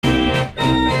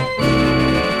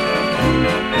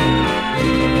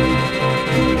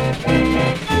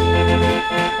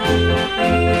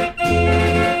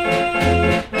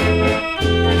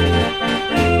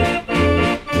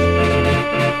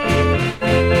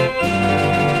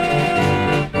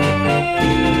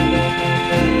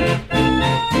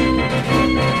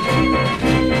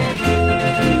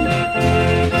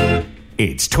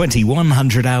It's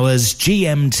 2100 hours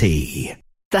GMT.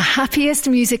 The happiest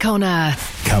music on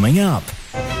earth. Coming up.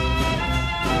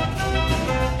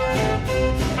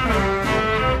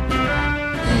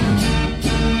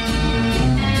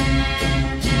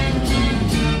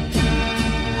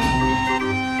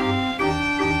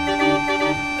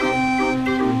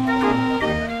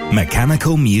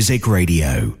 Mechanical Music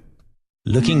Radio.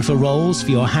 Looking for rolls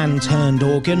for your hand-turned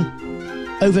organ?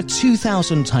 Over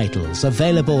 2,000 titles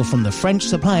available from the French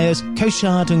suppliers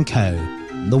Cochard & Co.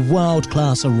 The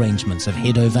world-class arrangements of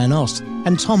Hiddo van Ost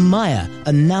and Tom Meyer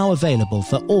are now available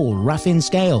for all Raffin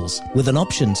scales, with an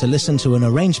option to listen to an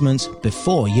arrangement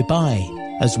before you buy.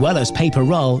 As well as paper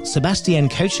roll, Sebastian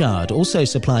Cochard also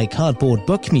supply cardboard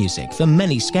book music for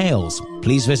many scales.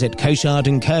 Please visit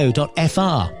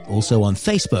cochardandco.fr, also on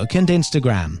Facebook and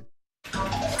Instagram.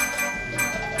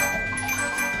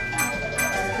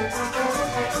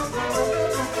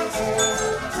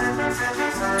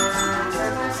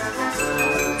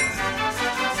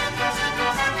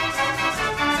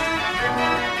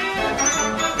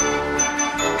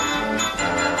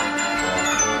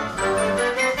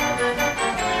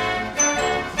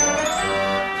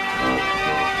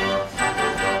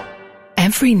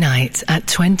 Every night at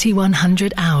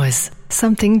 2100 hours,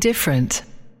 something different.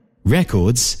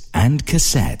 Records and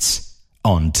cassettes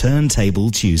on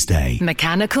Turntable Tuesday.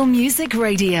 Mechanical Music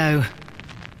Radio.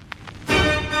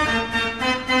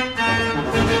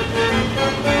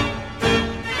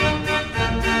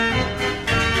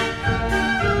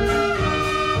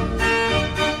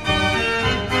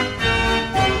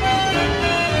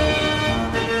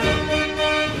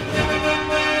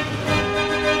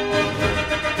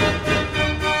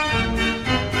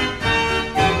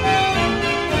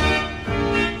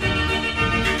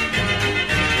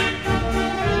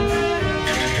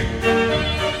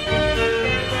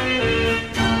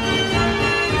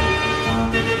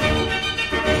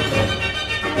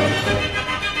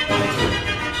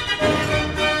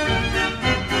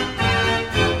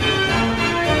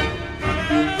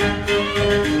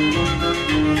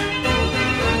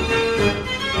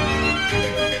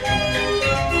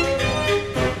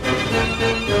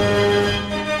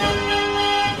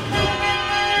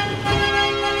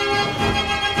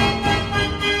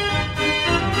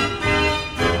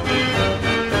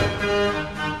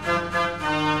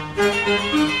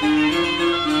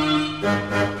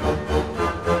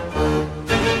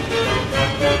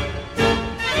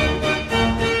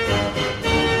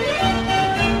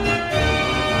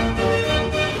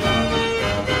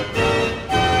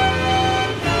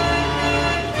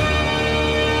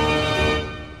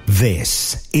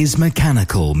 This is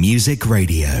Mechanical Music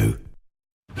Radio.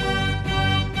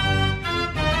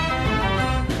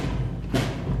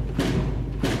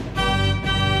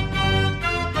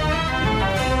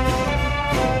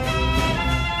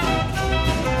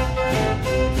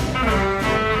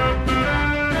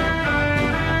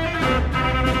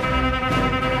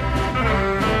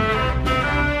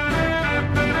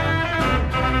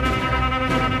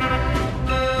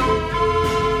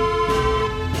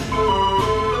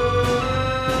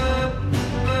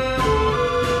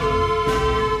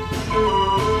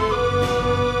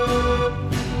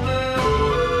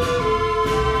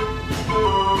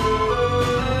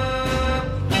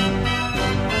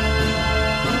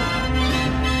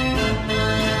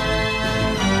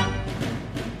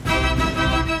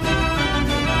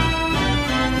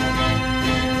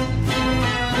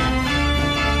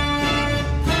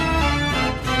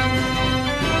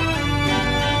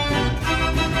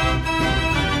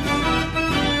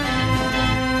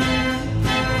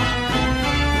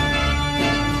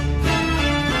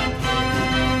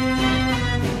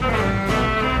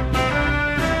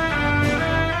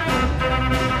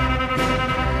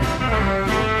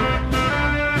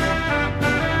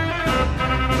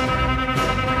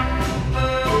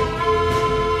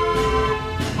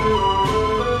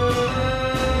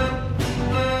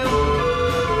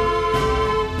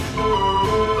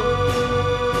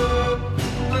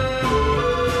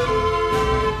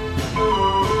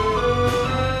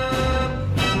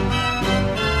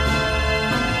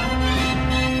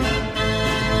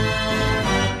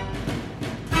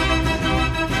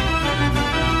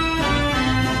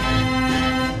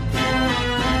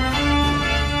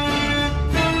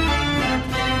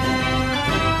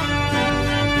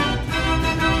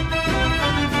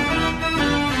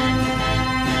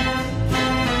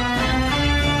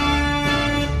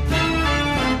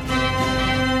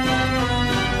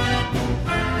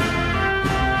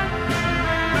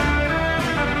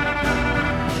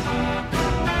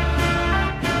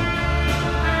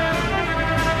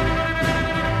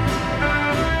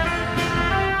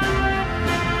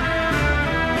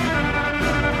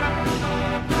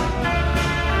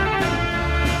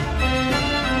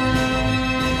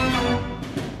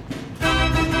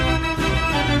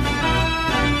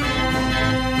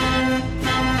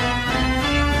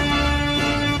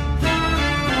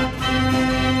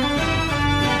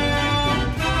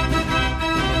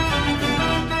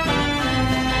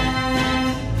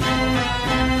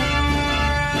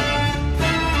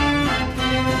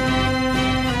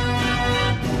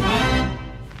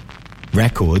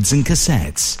 records and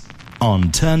cassettes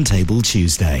on Turntable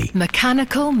Tuesday.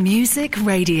 Mechanical Music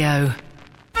Radio.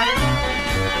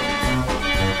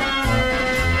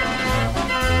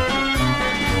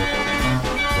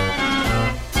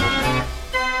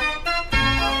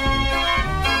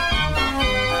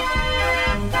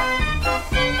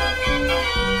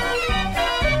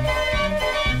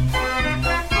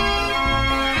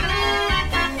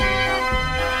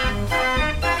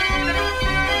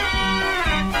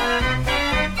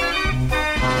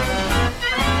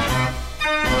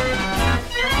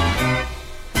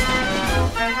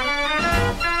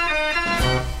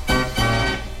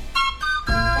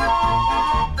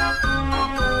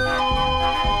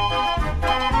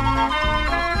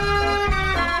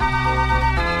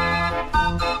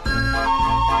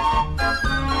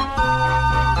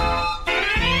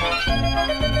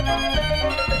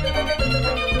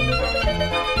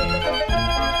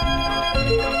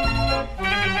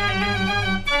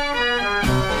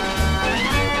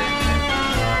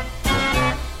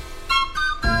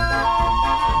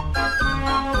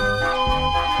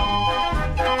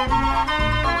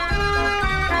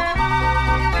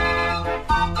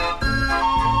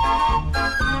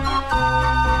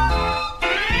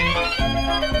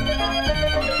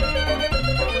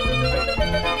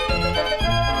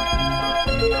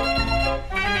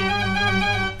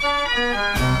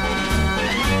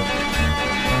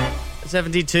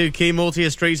 '72 Key Mortier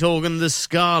Street organ, the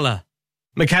Scala.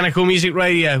 Mechanical Music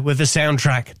Radio with the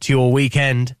soundtrack to your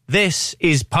weekend. This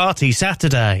is Party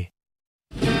Saturday.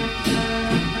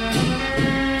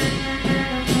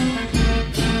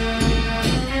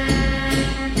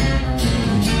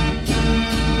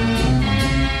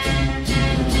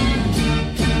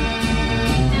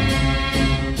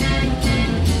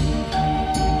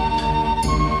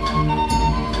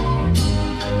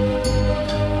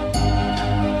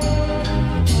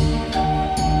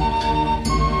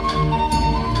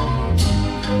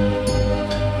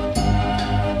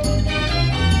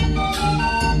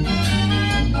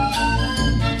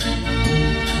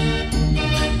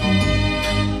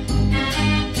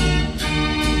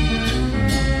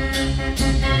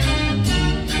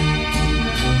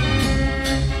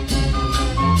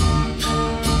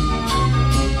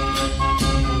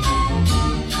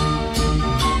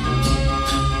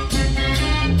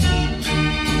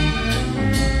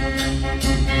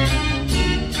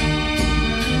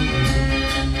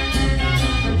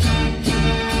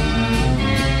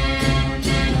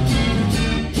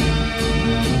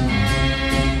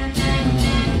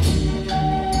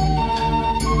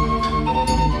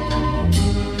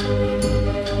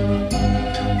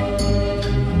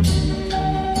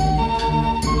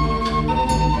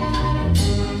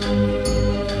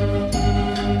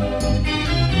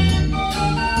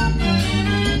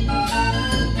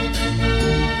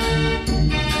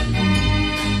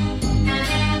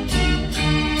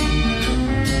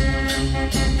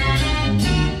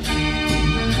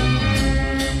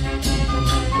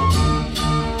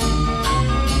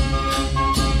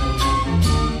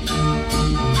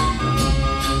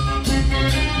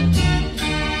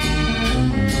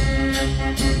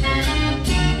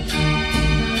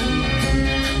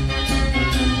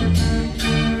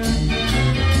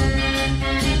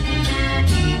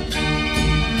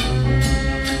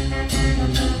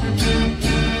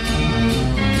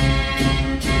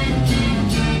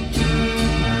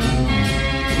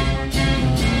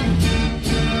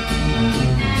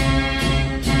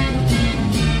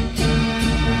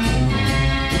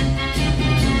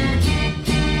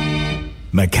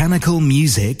 Mechanical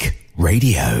Music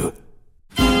Radio.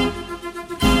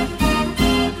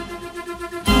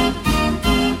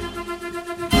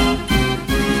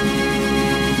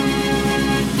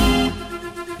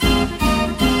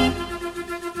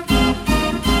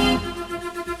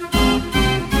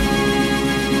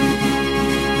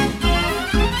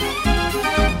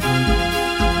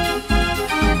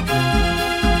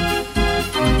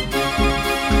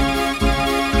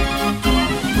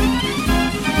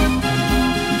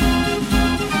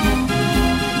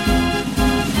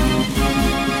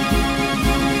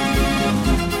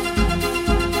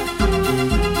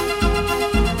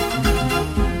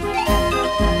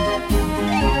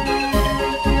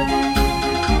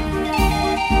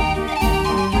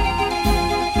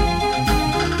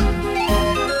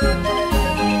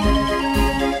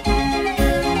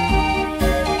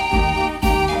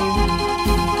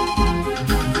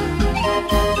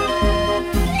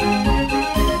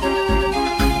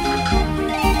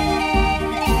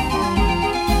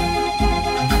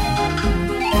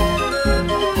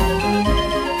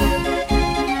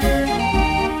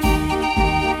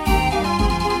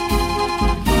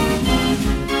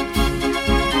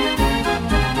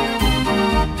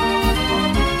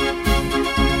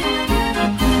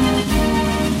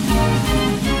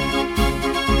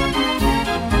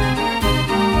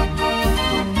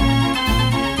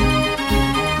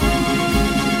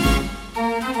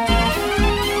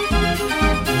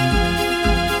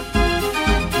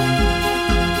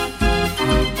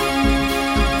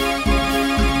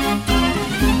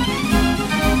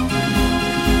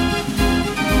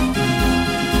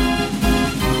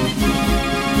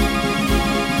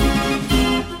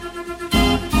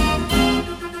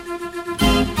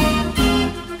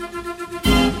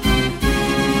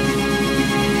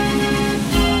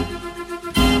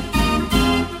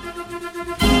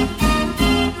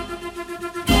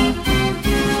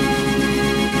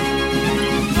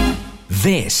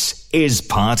 is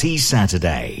Party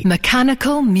Saturday.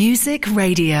 Mechanical Music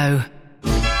Radio.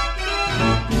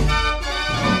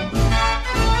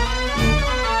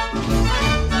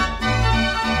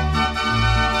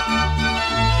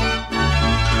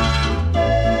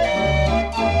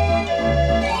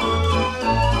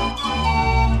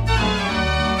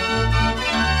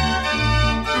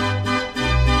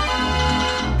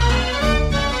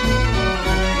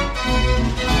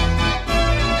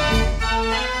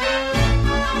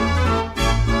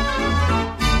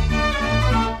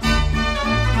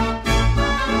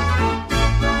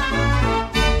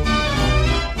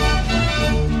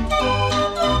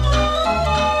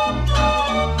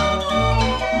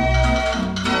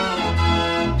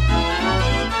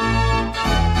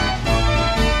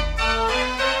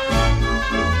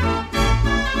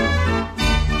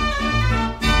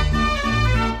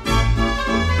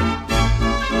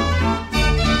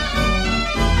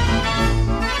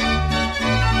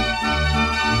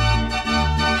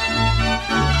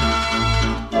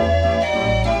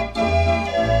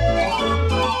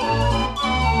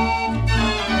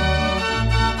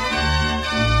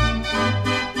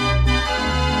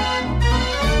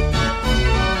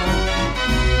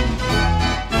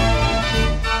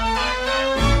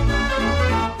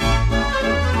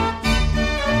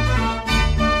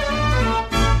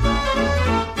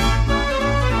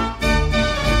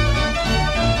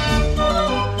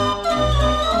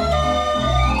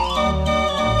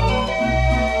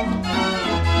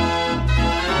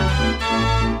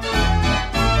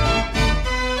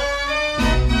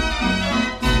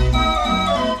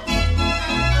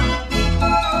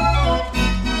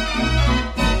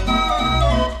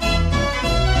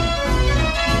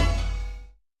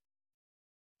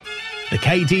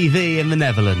 KTV in the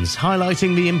Netherlands,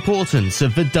 highlighting the importance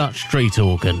of the Dutch street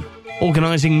organ,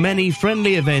 organising many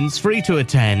friendly events free to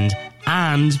attend,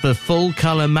 and the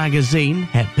full-colour magazine,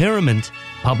 Het Pyramid,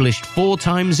 published 4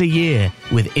 times a year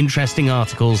with interesting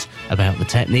articles about the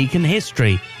technique and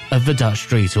history of the Dutch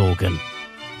street organ.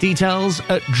 Details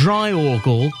at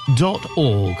dryorgel.org.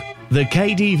 The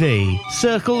KTV,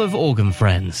 Circle of Organ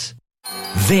Friends.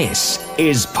 This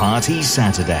is Party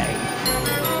Saturday.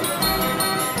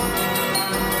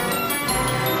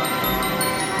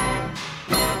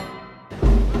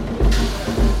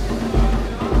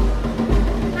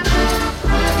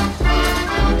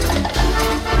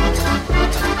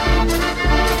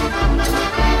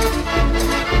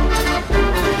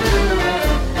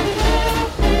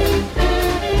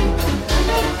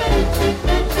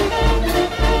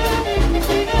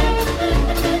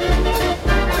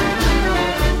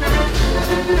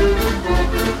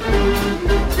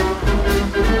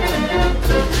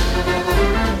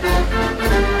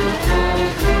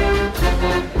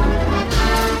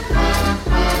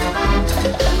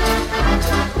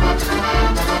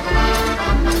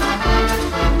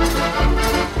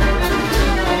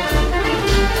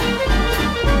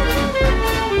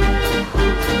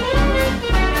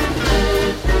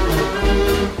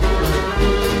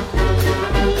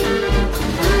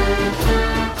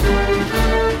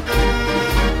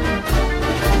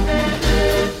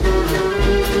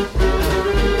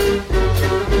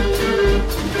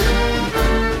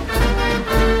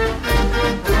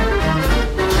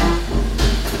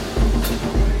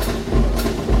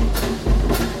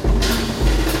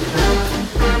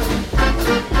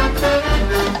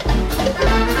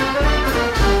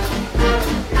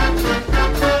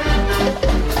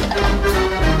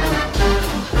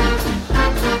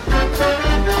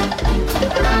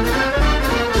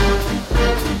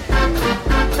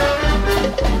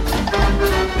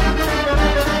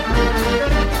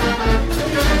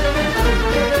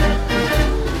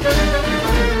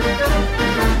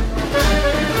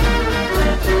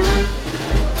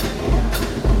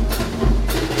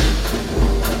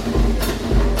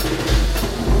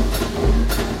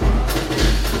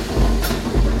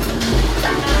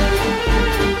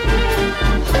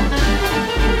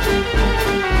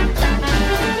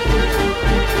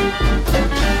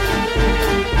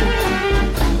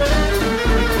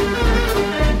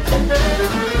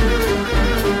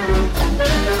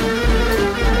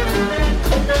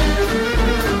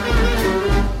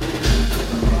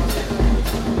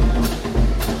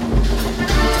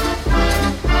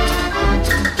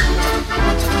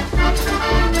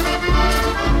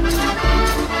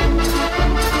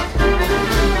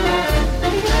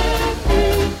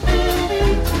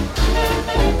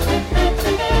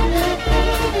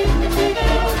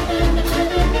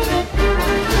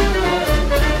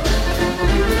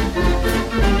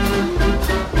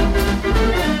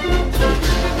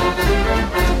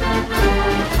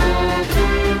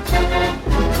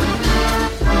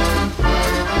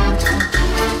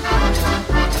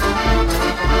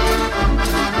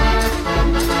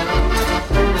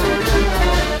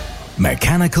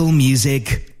 Mechanical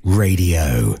Music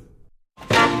Radio.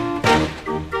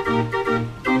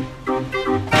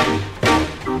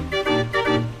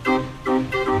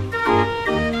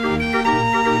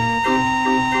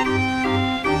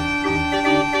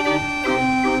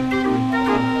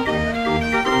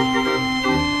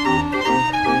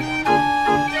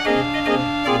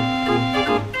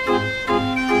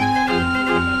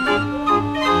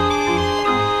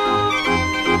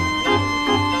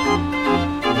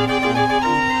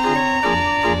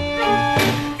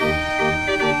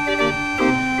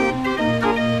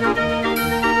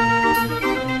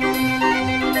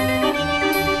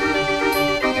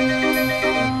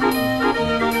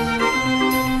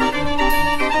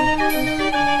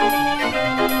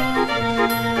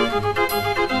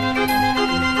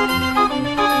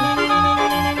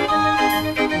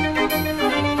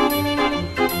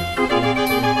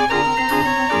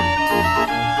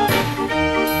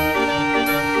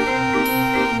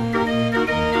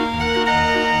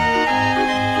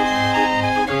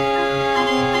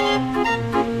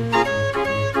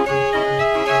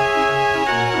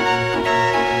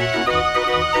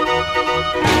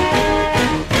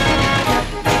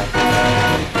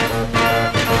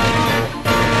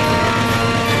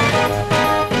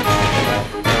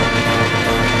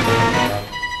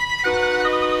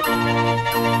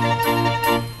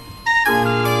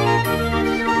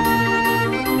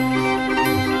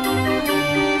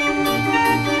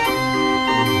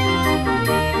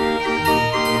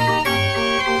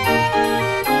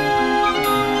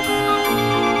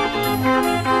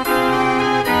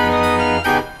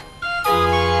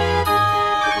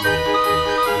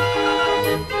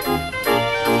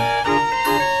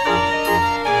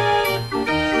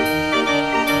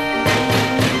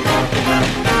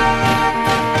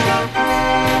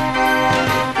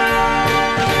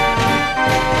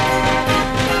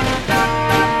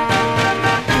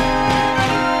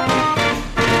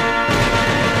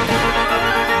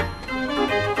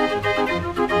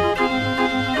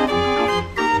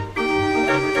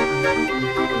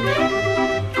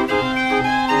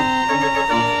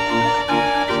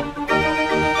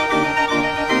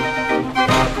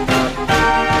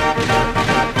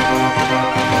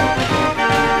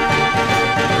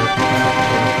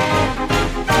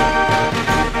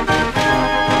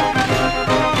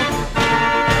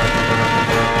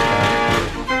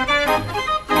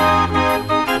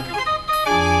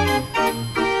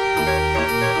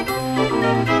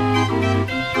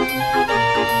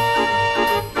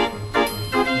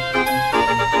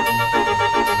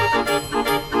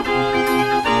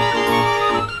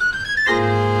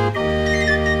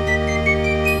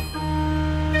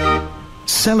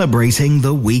 Celebrating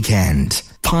the weekend.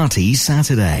 Party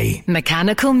Saturday.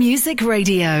 Mechanical Music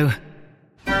Radio.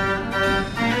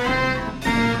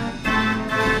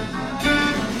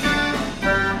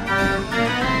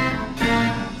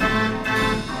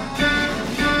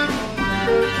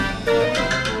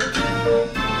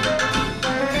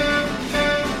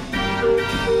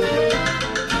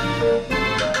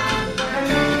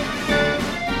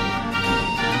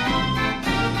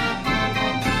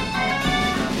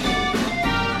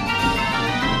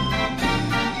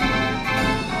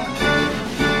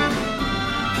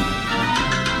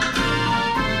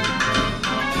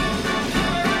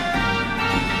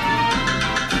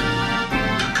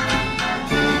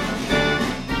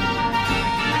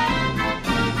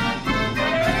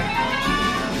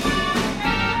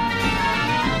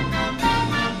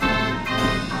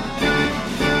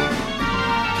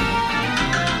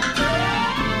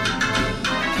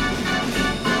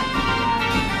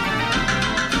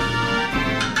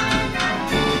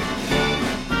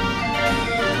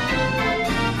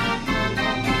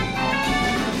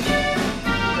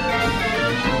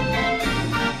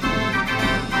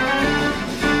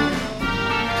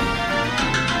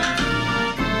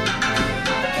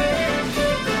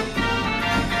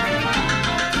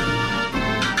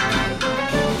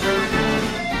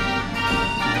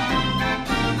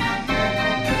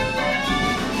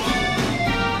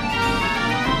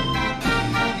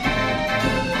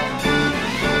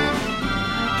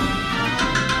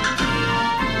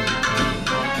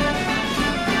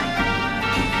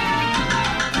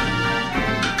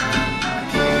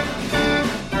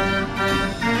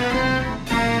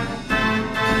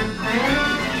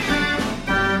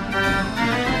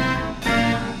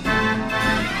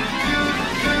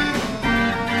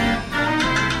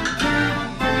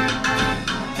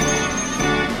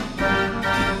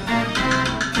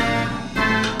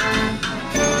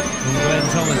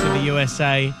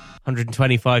 USA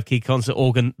 125 key concert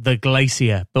organ, the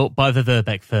Glacier, built by the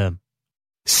Verbeeck firm.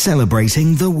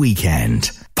 Celebrating the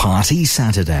weekend. Party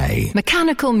Saturday.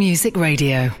 Mechanical Music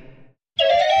Radio.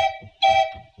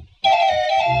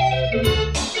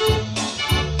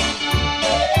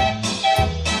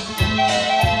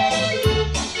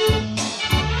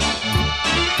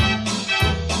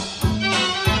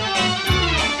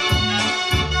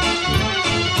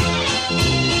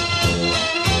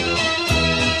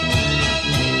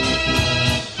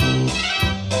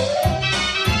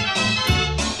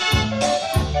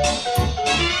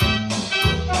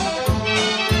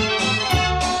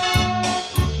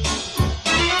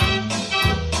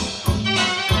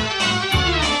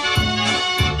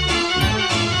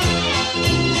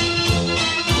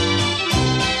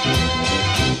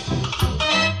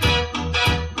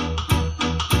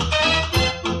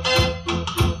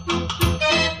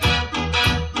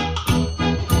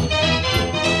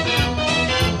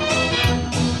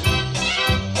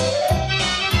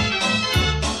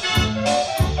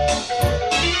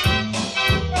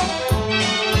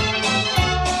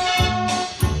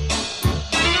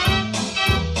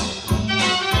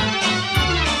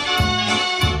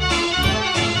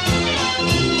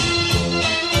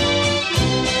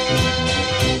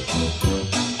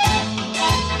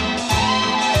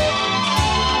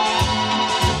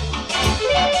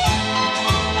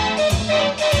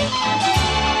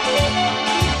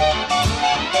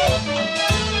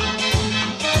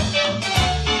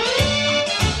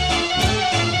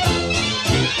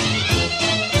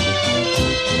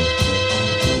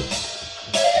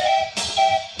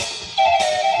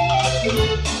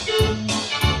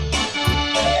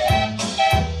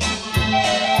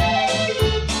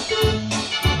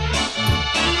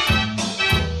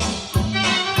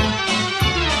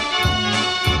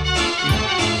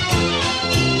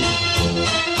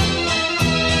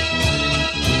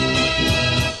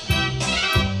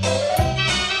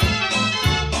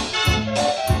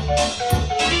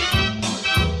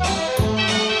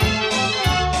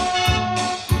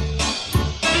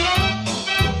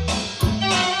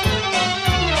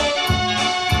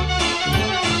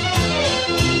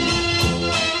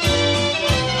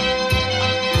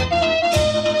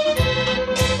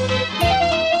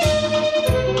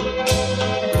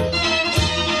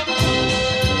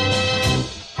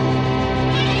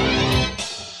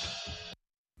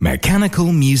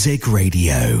 Mechanical Music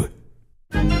Radio.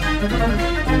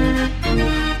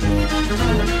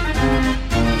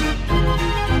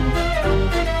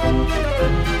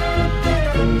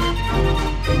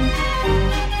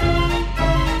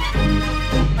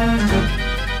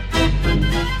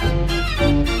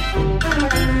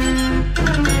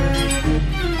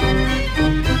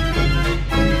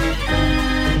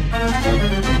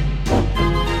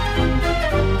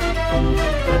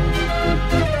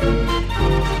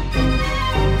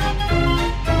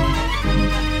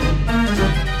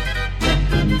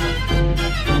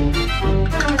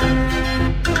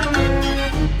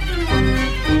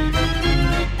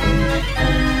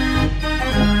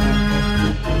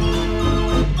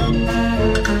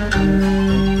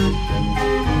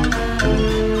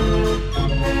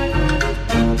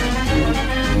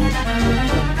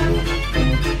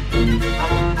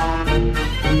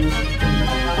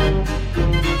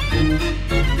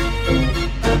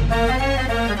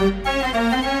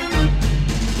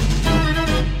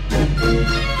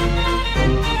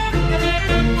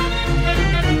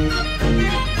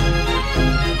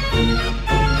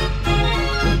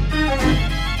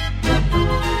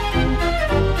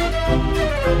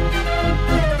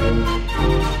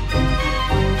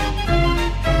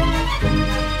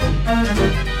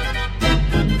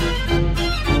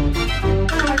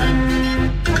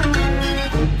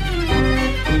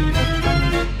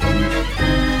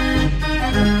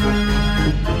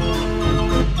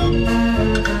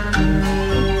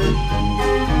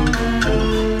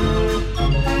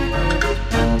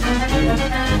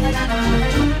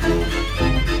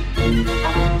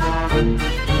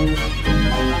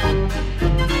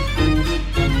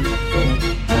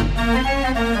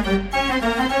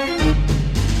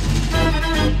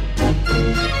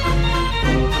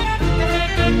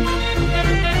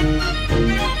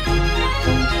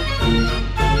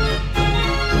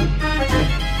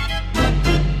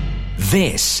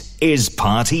 This is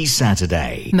Party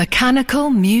Saturday. Mechanical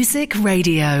Music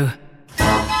Radio.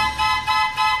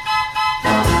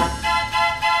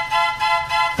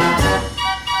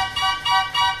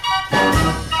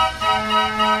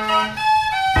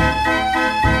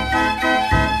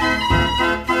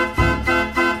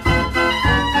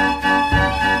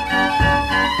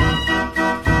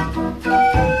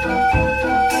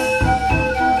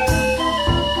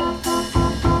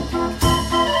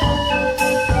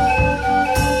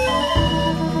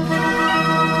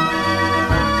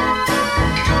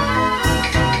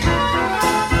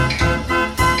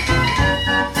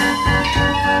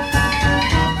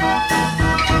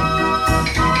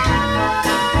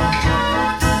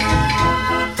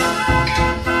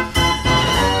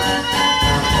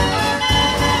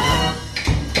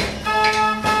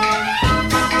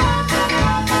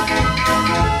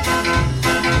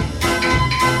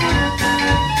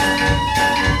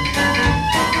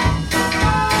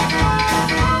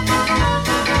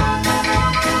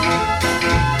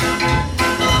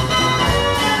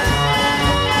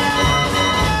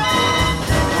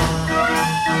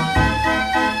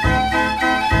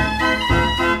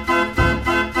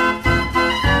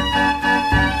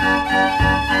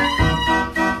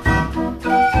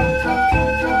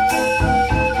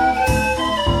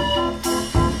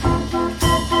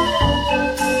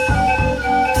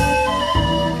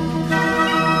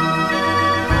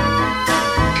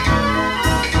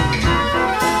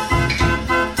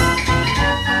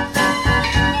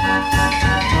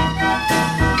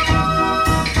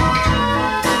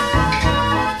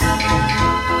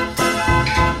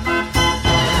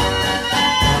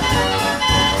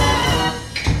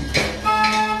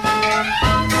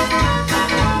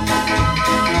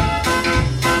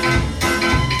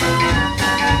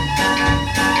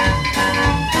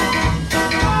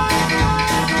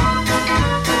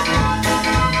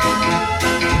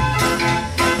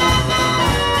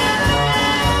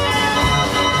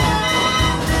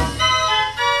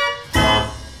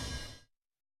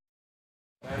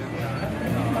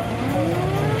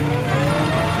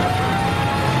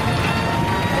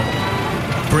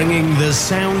 bringing the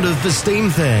sound of the Steam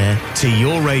Fair to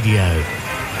your radio.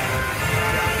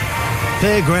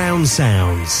 Fairground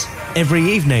Sounds, every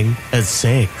evening at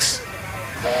 6.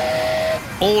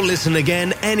 Or listen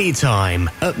again anytime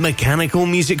at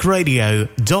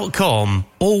mechanicalmusicradio.com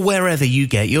or wherever you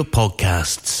get your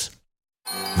podcasts.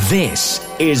 This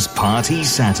is Party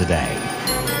Saturday.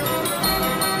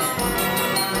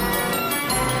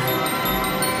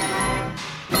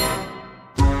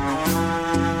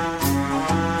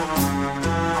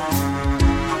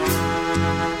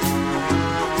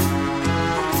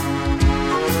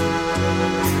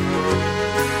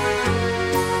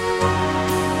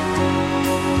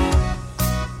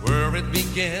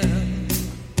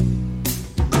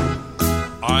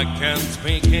 I can't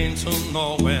begin to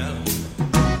know well.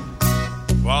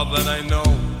 What that I know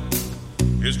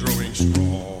is growing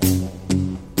strong.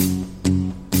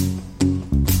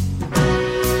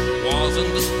 Was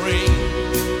in the spring,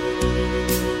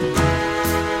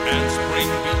 and spring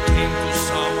became to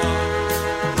summer.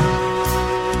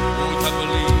 Would I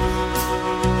believe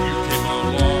you came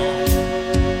along?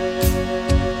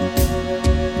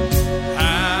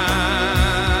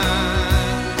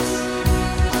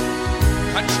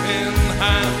 Touching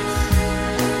hands,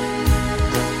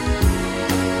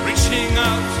 reaching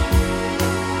out,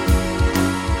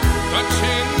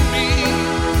 touching me,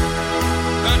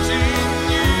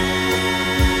 touching you.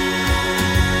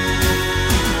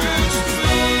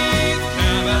 Sweet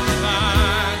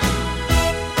Caroline,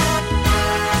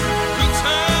 good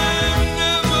time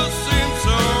never seemed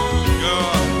so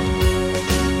good.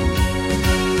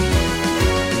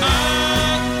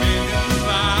 I've been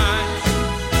inclined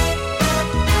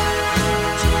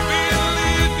to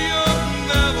believe you've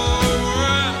never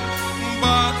were,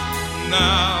 but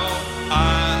now I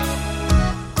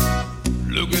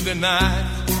look at the night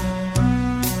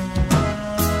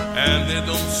and they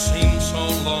don't seem so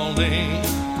lonely.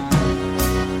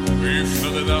 We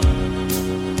fill it up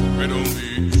with only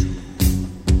you.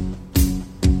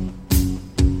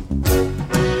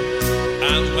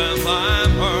 And when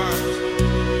I'm hurt,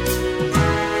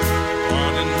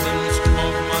 running winds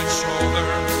off my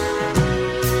shoulders,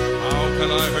 how can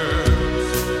I hurt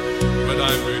when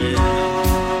I'm with you?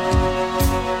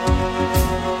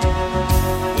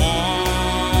 Warm,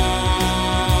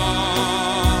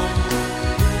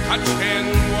 touching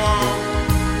warm,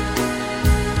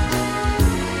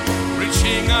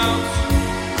 reaching out,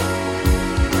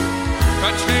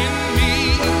 touching me,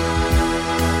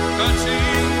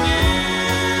 touching you.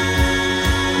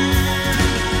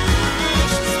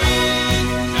 Sweet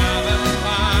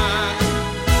Caroline,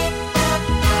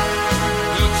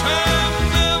 the time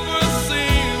never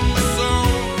seemed so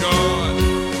good.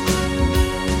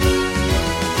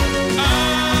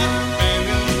 I've been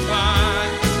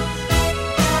inclined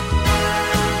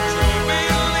to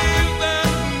believe that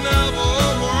never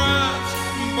was,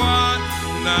 but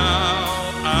now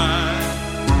I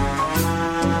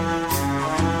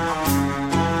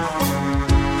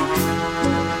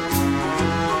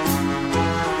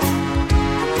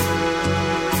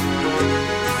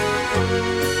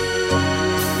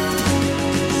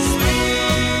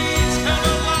Sweet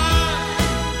Caroline,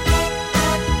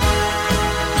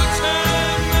 the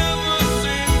time never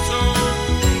seemed so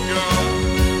good.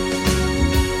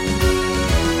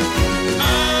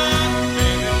 I've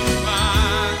been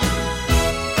inclined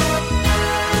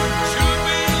to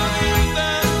believe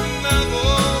that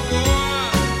never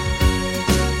was.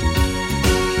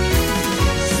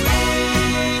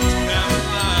 Sweet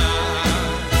Caroline,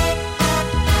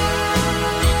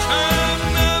 the time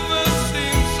never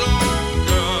seemed so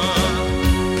good.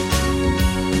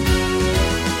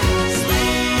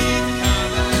 Sweet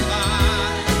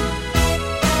Caroline,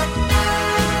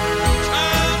 the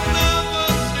time never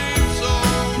seemed so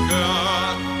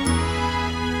good.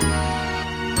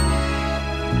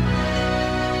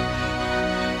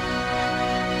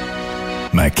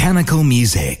 Mechanical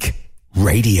Music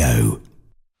Radio.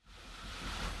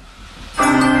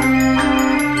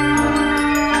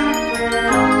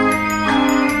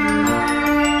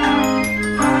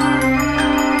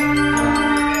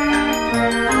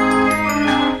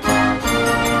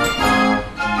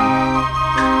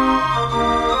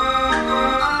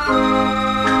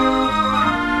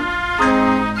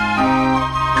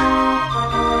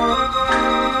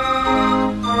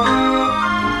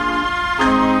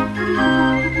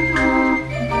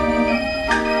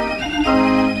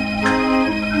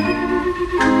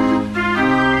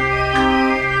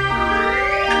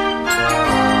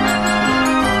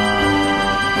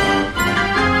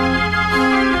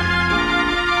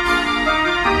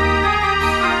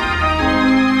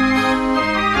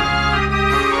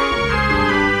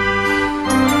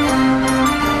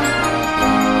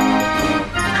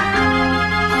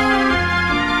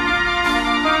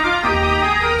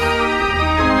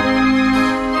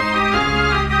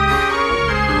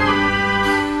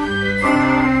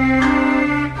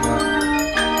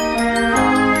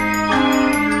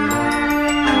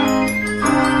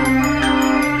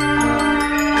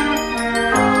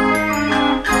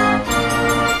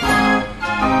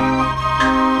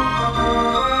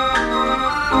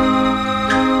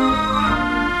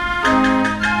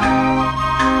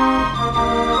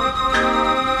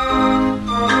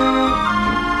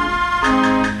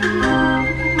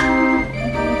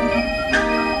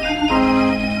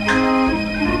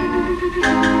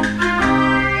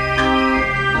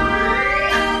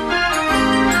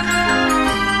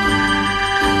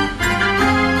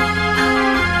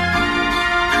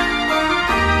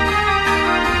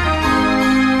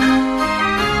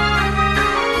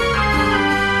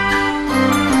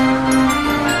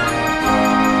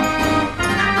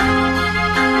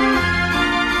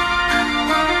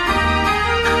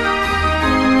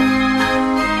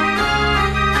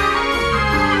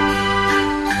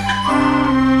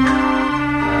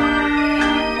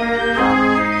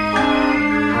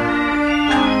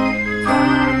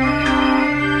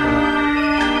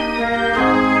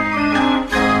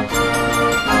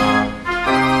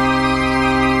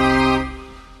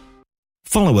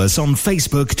 Follow us on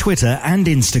Facebook, Twitter and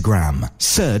Instagram.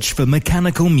 Search for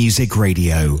Mechanical Music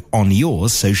Radio on your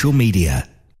social media.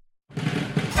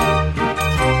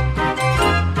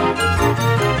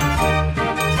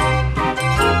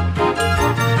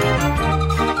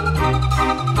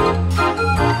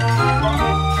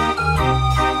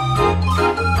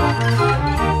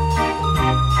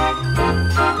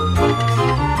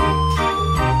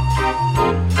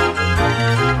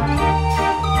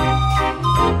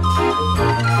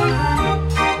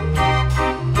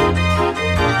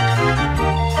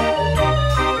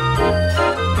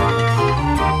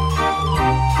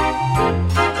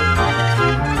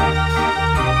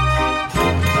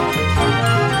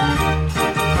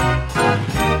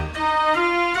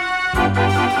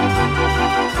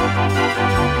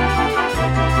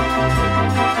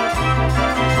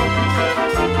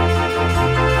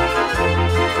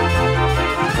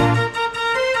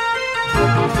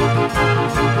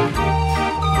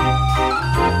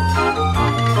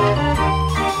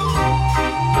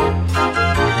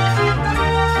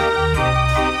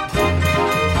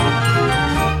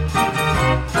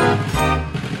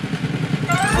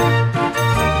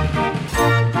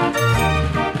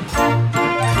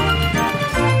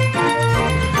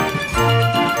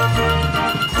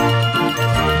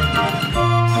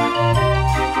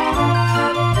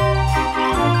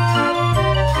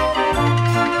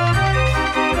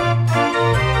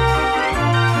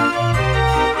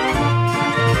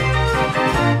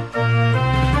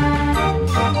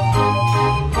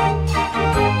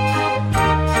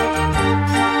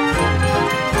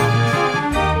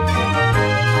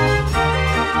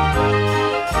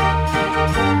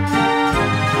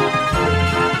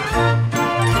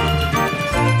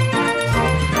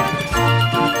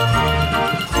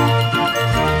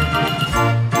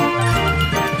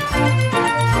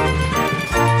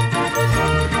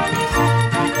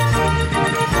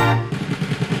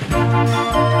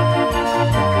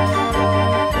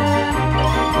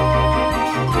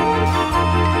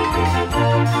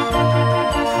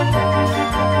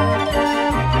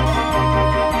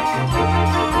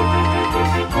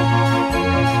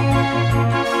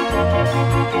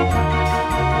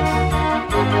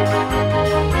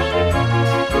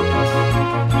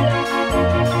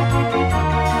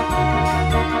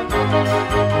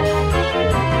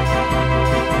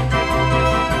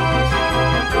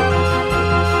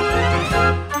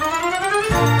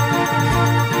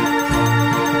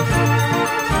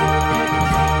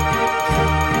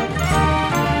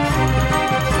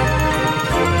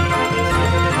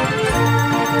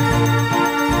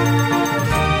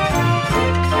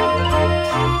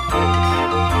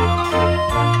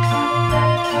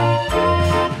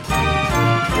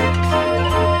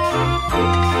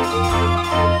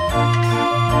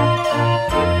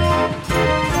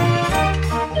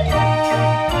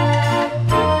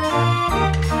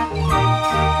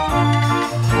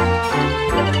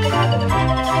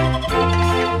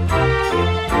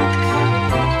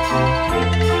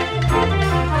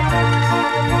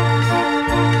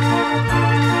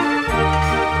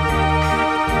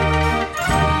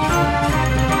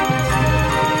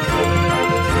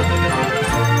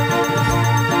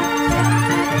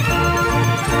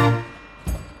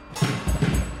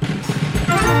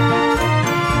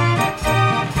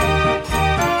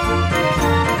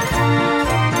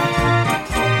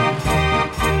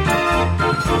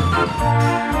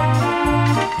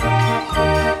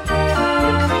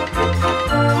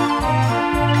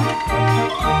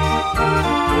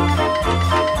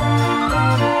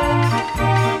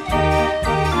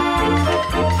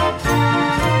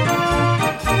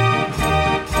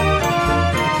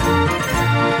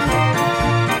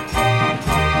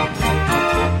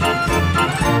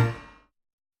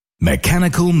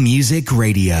 Mechanical Music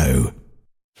Radio.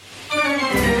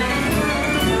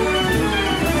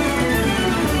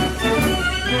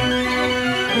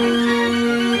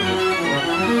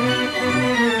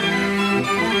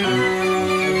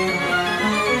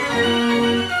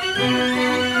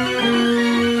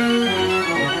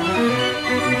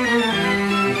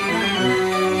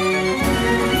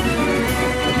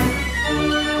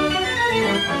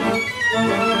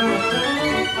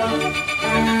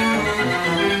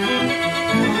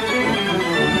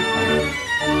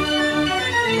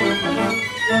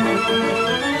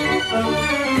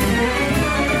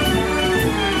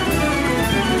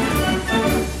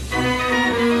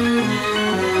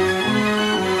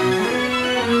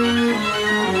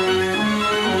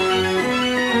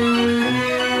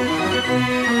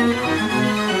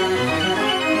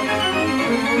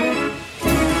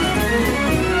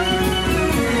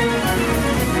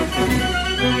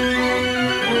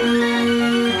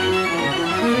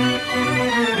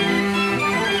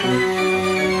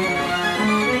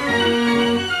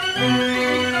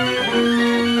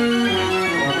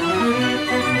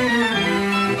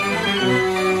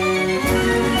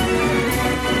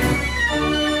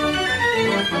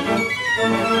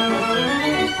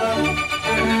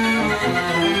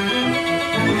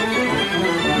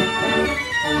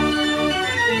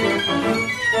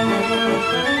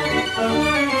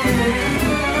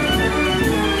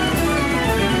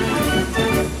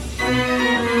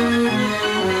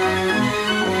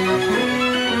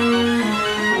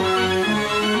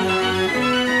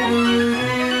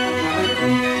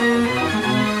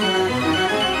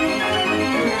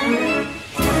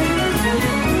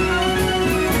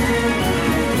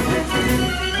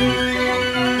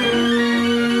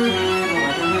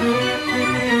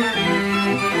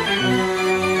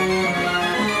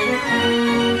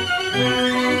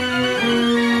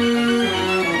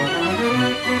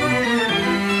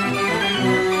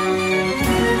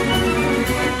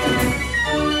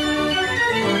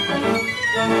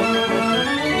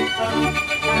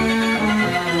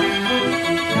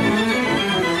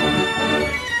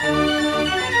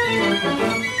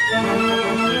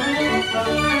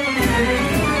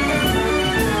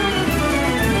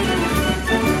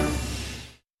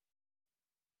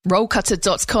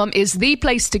 Rollcutter.com is the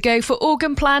place to go for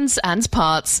organ plans and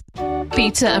parts.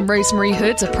 Peter and Rosemary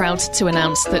Hood are proud to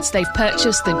announce that they've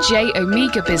purchased the J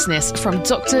Omega business from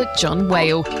Dr. John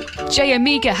Whale. J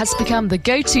Omega has become the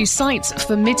go-to site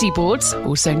for MIDI boards,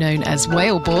 also known as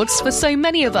Whale boards, for so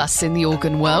many of us in the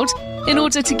organ world. In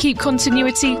order to keep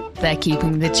continuity, they're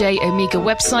keeping the J Omega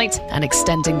website and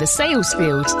extending the sales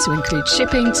field to include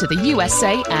shipping to the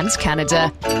USA and Canada.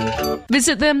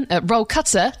 Visit them at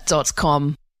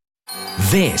rollcutter.com.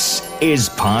 This is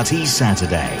Party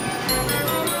Saturday.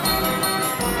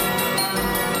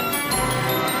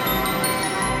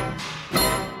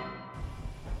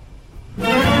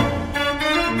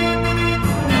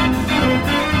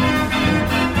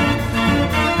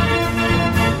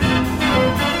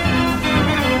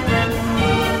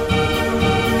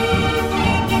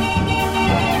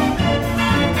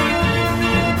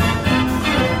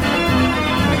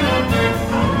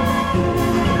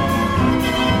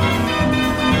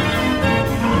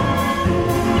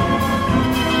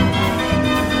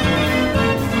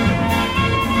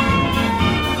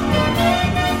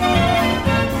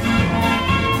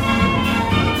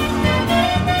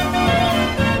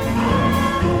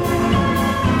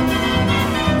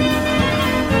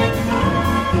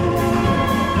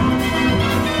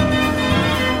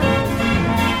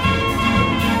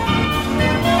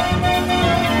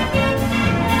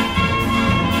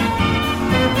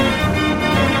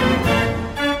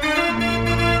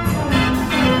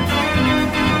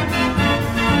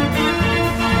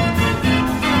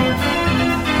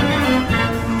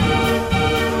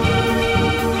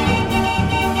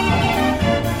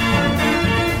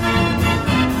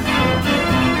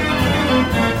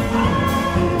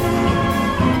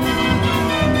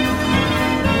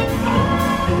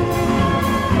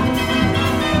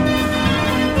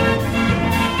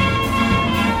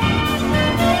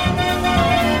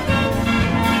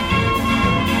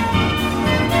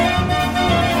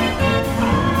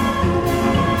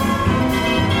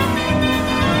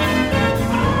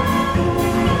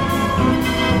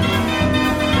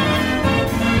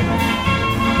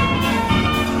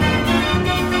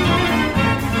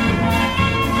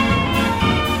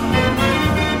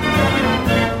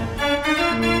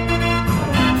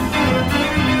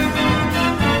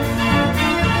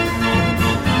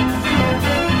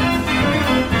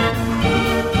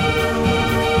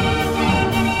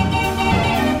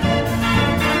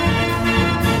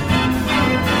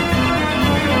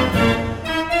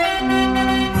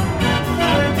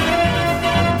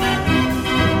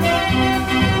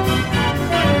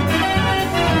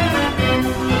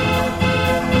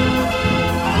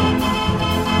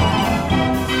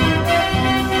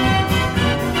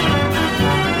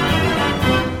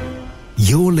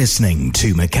 You're listening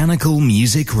to Mechanical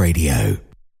Music Radio.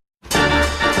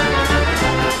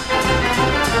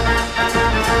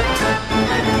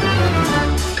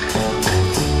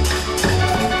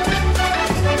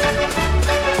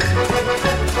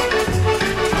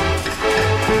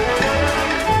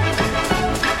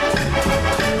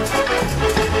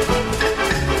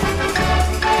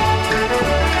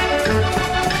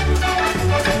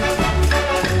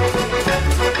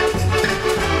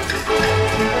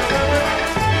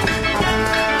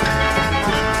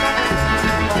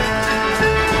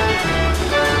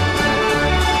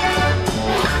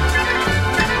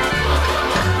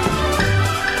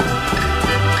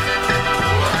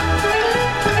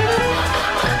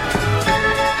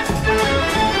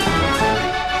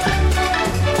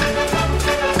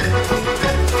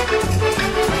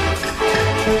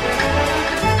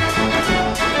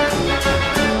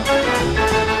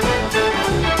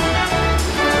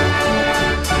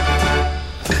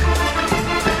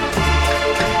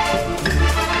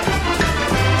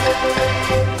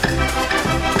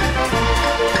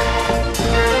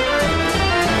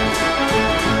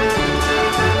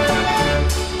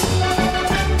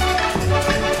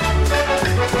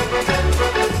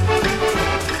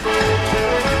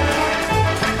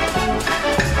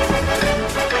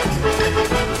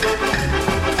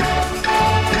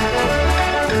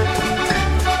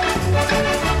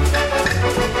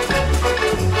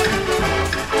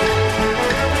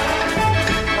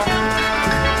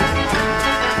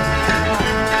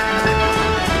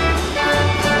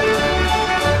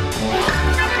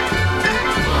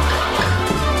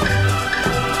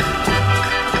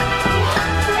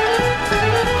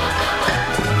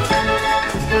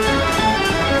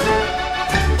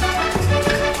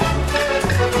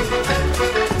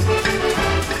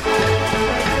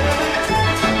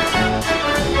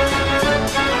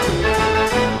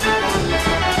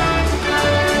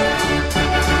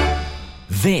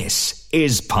 This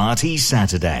is Party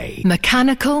Saturday.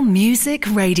 Mechanical Music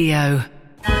Radio.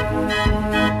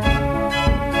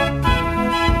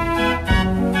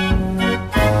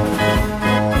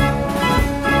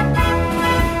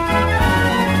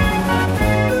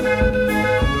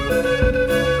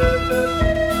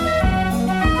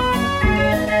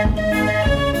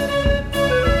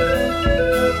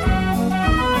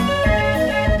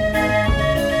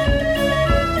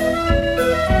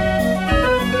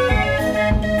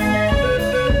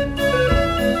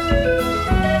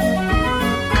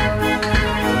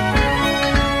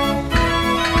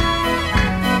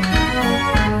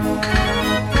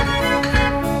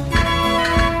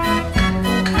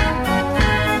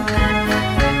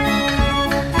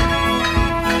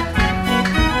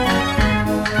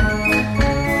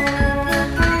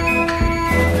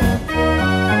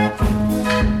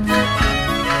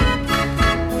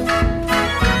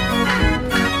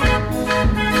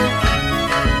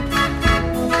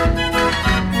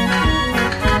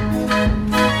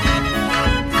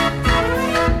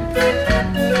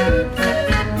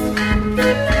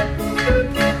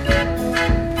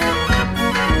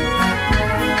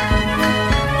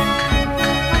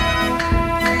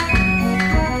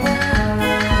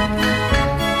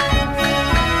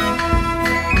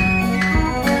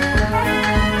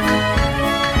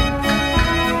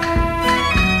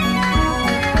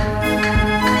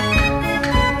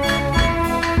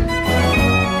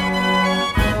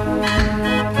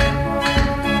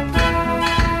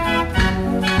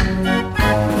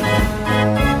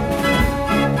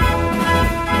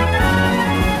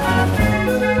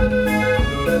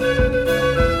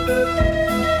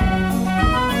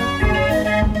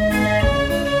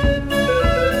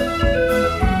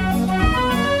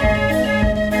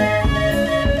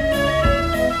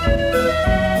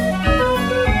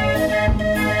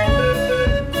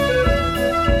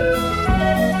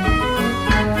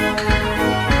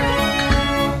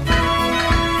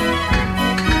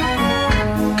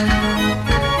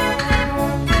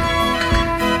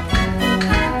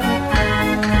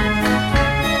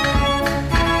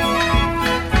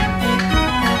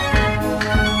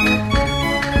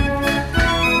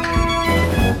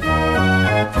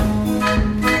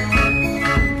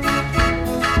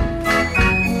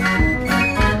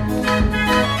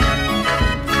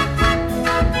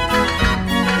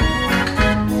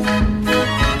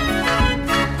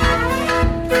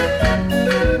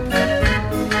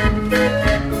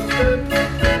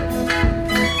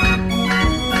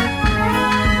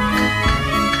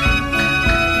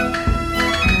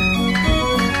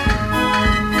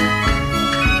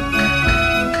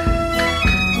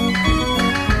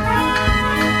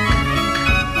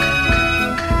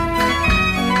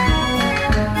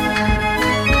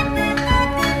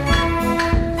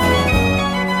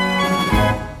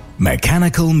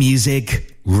 Mechanical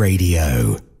Music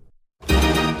Radio.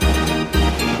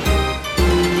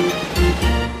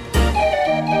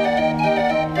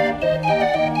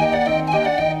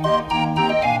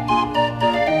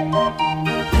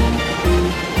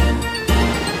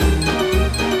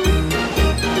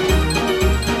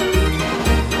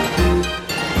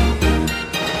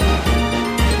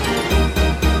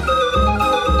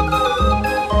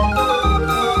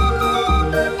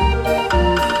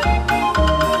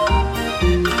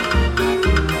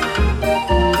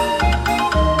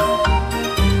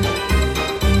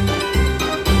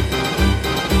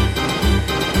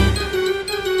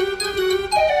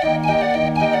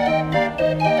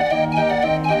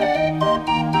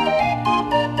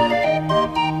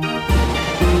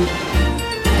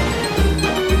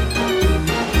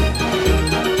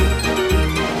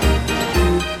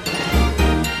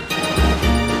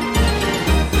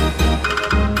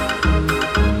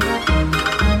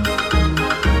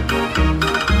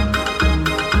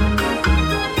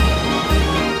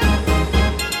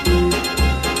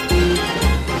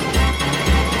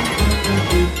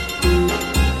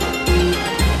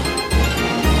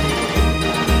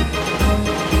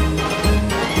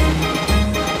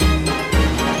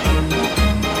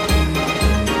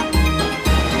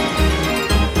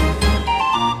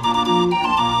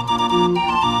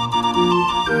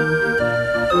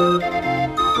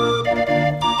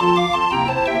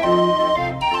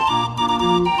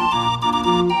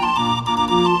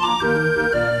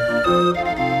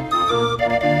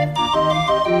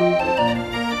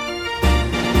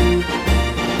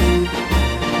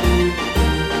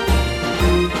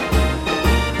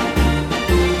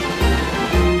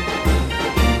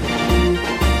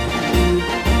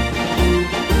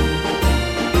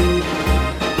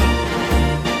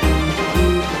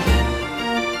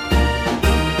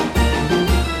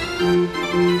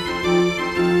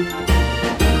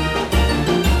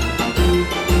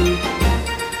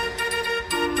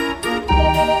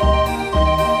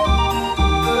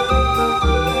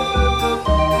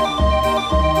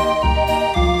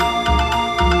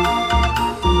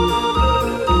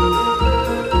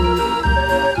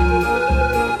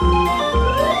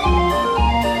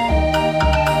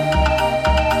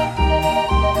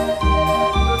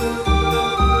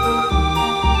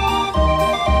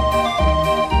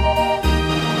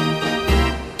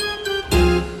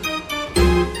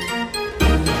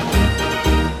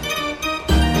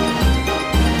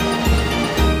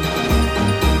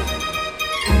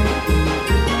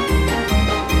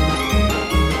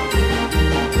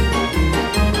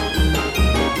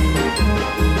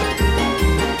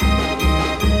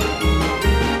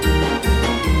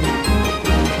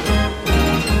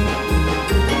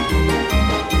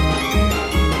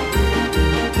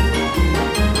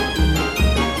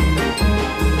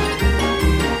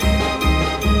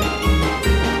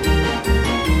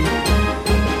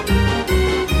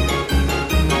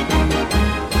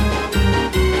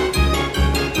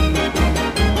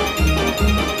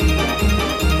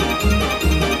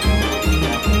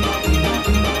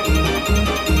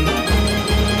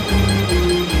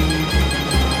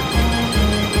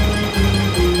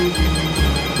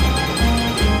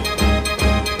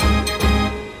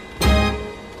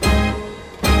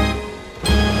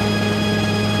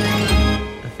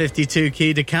 52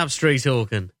 key to Cap Street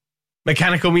organ.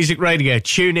 Mechanical Music Radio,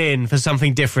 tune in for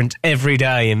something different every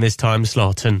day in this time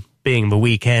slot, and being the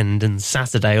weekend and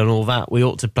Saturday and all that, we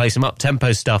ought to play some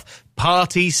up-tempo stuff.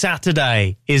 Party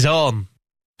Saturday is on.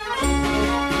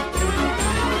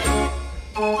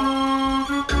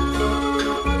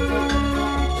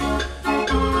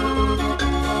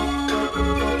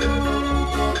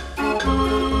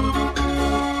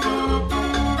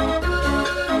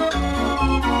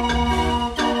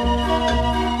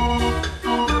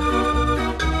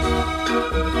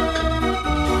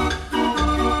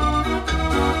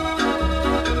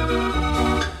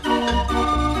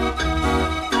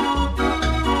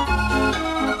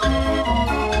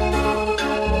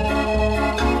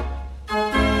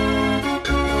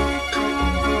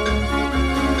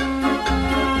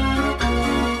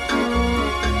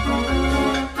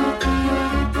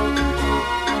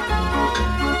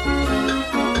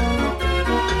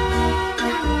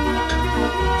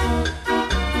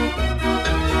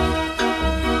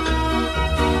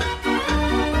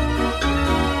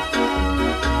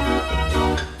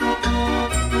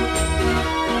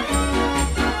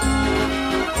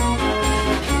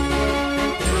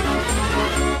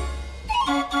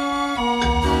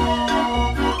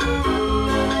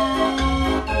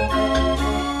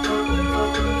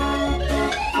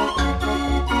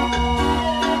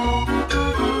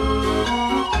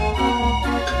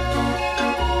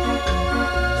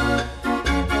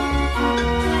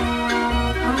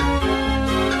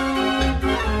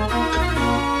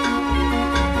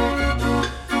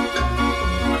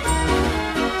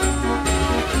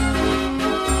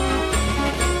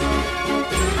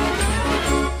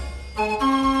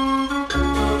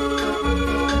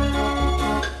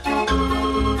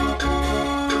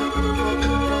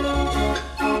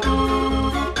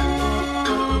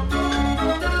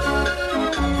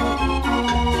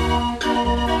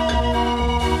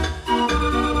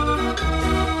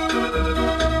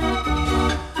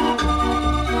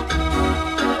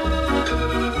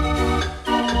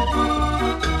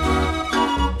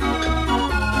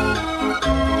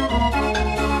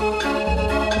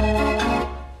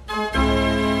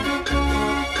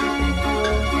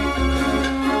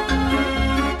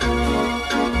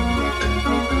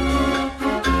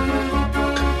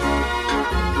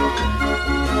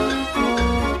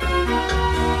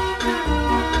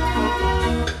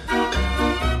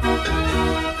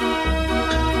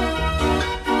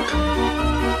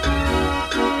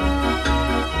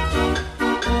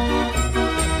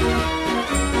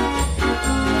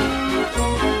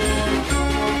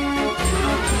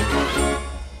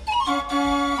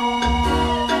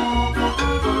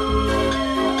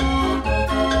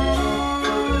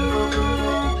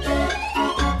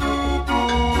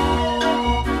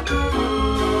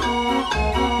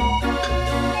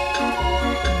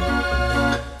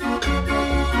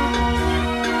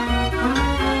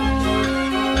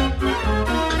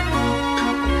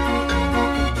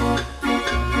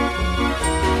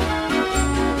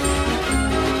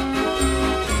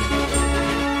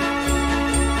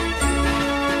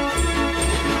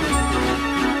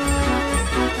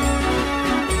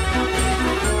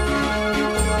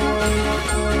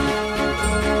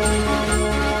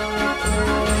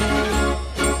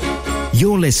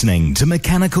 You're listening to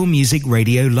Mechanical Music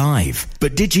Radio Live.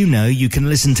 But did you know you can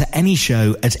listen to any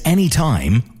show at any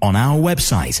time on our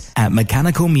website at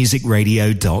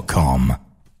mechanicalmusicradio.com?